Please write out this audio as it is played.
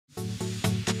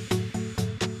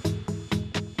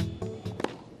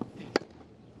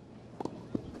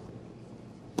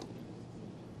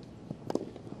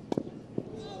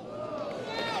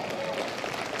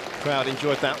crowd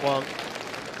enjoyed that one.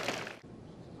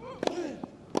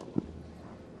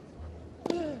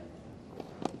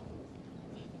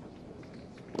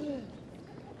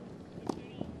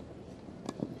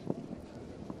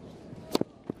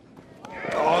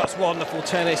 Oh, that's wonderful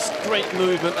tennis. Great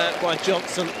movement that by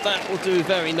Johnson. That will do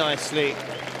very nicely.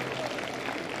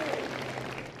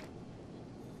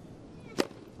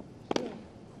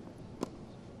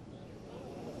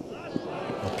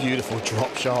 A beautiful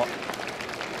drop shot.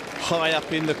 High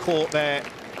up in the court there.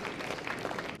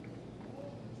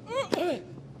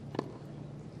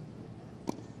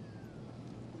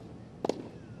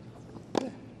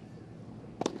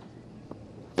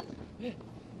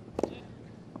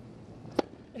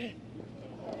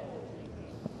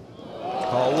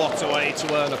 Oh, what a way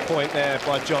to earn a point there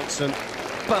by Johnson.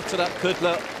 Buttered up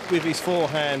Kudla with his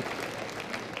forehand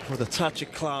with a touch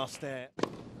of class there.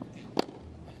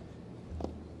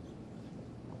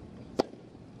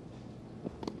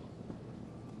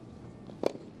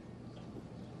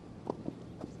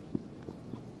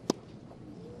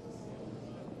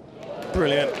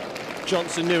 Brilliant.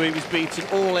 Johnson knew he was beaten.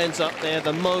 All ends up there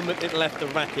the moment it left the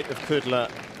racket of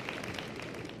Kudla.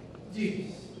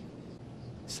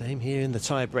 Same here in the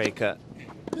tiebreaker.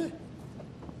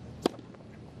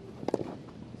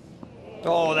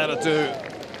 Oh, that'll do.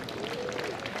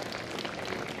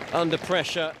 Under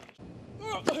pressure.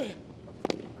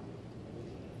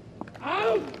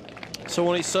 So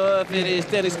on his serve, it is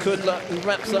Dennis Kudla who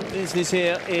wraps up business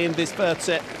here in this third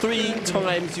set. 3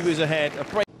 times he was ahead. A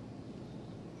break.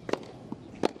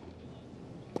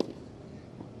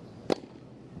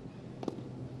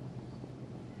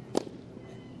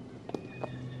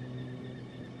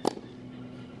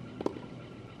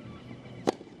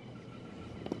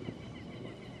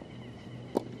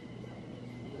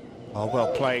 Oh,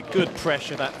 well played. Good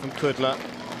pressure that from Kudla.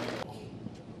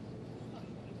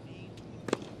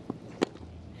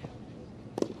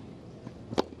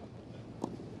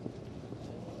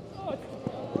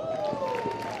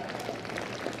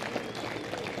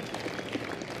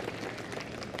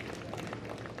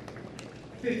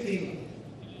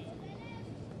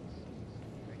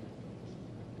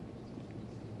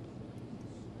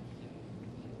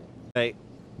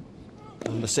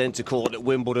 On the centre court at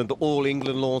Wimbledon, the All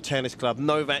England Lawn Tennis Club,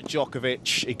 Novak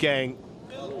Djokovic again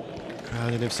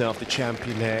crowning himself the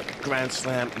champion there. Grand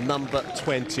Slam number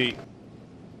 20.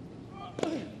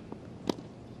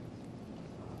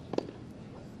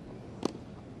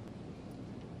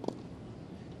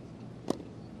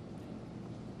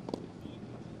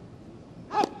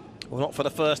 Well, not for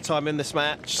the first time in this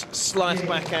match. Sliced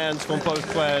backhands from both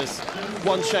players.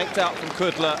 One shanked out from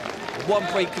Kudla. One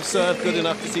break of serve good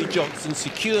enough to see Johnson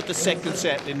secured the second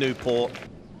set in Newport.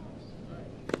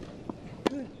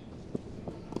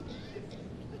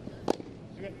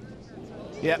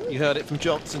 Yep, you heard it from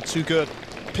Johnson, too good.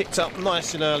 Picked up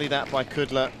nice and early that by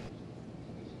Kudla.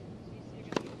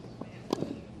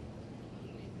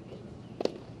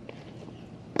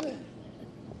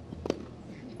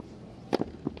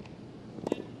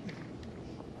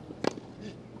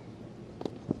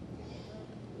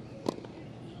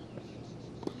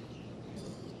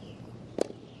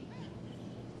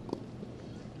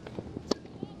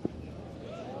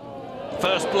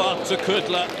 First blood to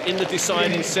Kudla in the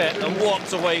deciding set, and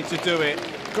what a way to do it.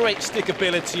 Great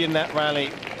stickability in that rally.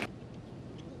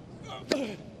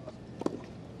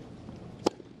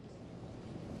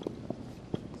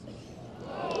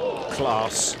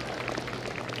 Class.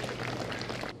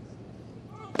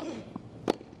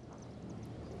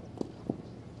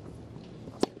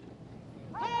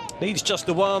 Needs just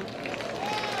the one.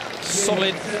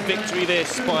 Solid victory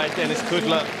this by Dennis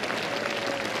Kudla.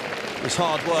 It was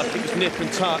hard work, it was nip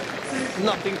and tuck.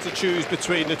 Nothing to choose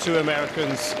between the two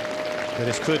Americans.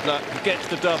 Dennis Kudla gets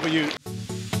the W.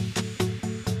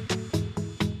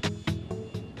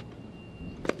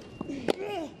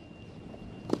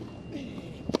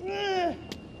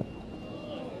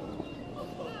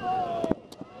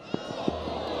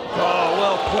 Oh,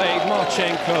 well played,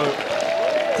 Marchenko.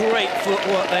 Great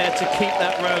footwork there to keep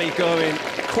that rally going.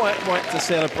 Quite right to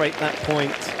celebrate that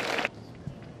point.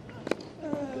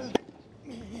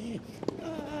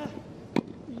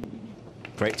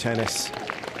 Great tennis.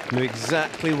 Knew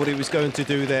exactly what he was going to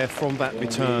do there from that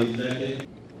return.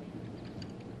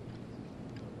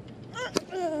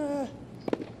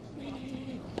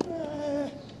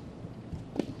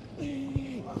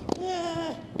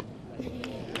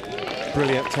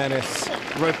 Brilliant tennis.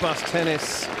 Robust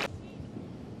tennis.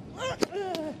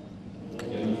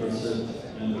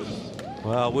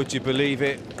 Well, would you believe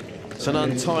it? It's an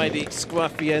untidy,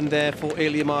 scruffy end there for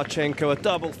Ilya Marchenko. A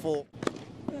double fault.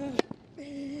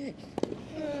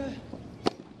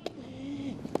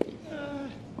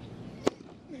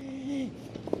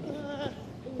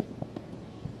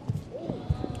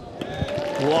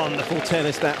 Wonderful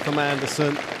tennis that from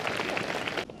Anderson.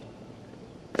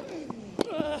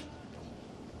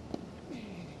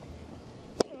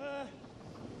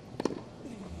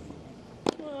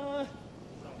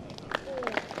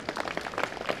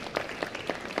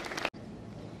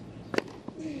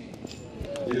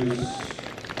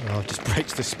 Oh, just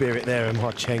breaks the spirit there in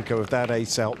Marchenko with that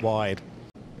ace out wide.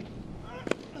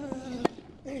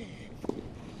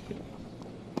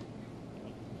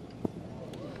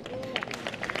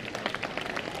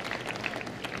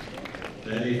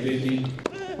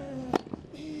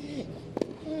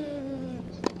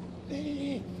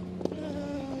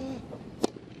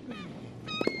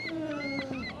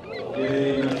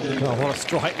 Oh, what a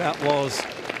strike that was.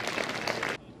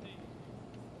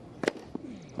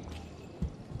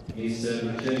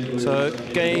 So,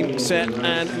 game, set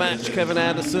and match, Kevin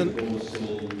Anderson.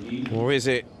 Or is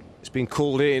it? It's been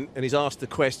called in and he's asked the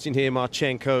question here,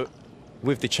 Marchenko,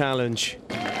 with the challenge.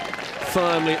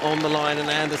 Firmly on the line, and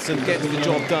Anderson gets the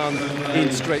job done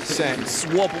in straight sets.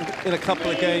 Wobbled in a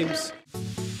couple of games.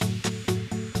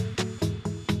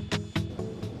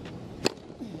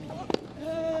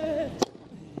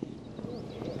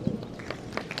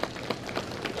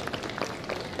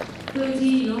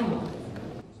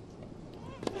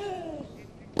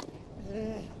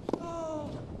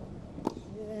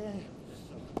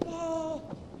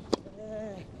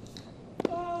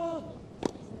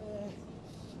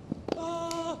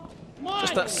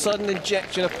 Just that sudden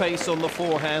injection of pace on the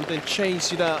forehand, then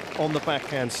changed it up on the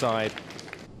backhand side.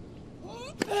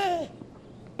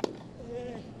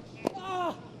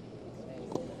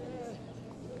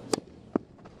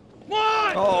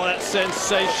 Oh, that's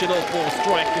sensational ball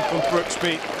striking from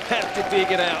Brooksby. Had to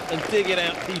dig it out, and dig it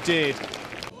out he did.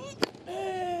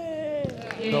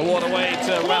 But what a way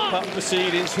to wrap up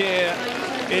proceedings here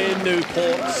in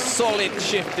Newport. Solid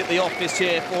shift at the office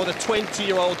here for the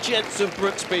 20-year-old Jensen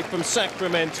Brooksby from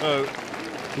Sacramento.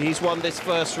 He's won this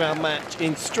first round match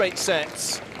in straight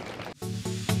sets.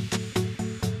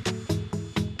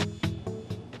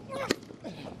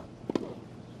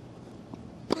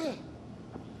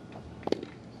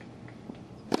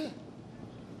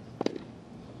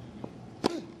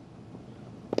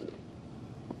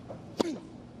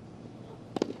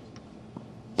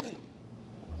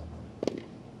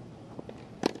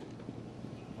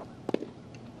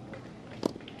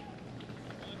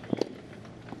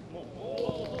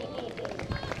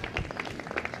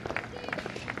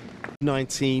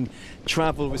 COVID-19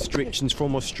 travel restrictions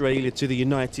from Australia to the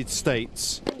United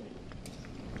States.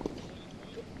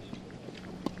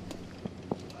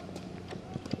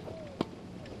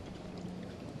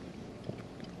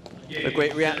 A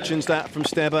great reactions that from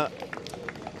Steber.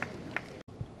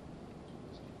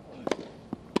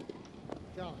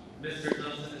 Mr.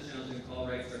 Thompson is challenging call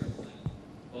right surface line.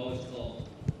 Ball is called.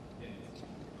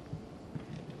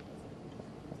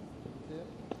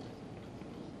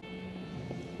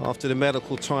 After the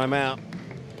medical timeout,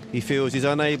 he feels he's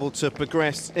unable to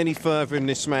progress any further in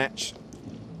this match.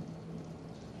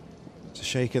 It's a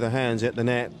shake of the hands at the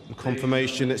net, and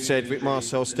confirmation that Cedric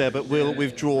Marcel Steber will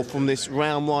withdraw from this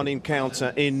round one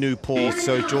encounter in Newport.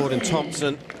 So Jordan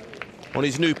Thompson, on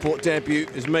his Newport debut,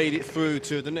 has made it through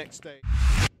to the next stage.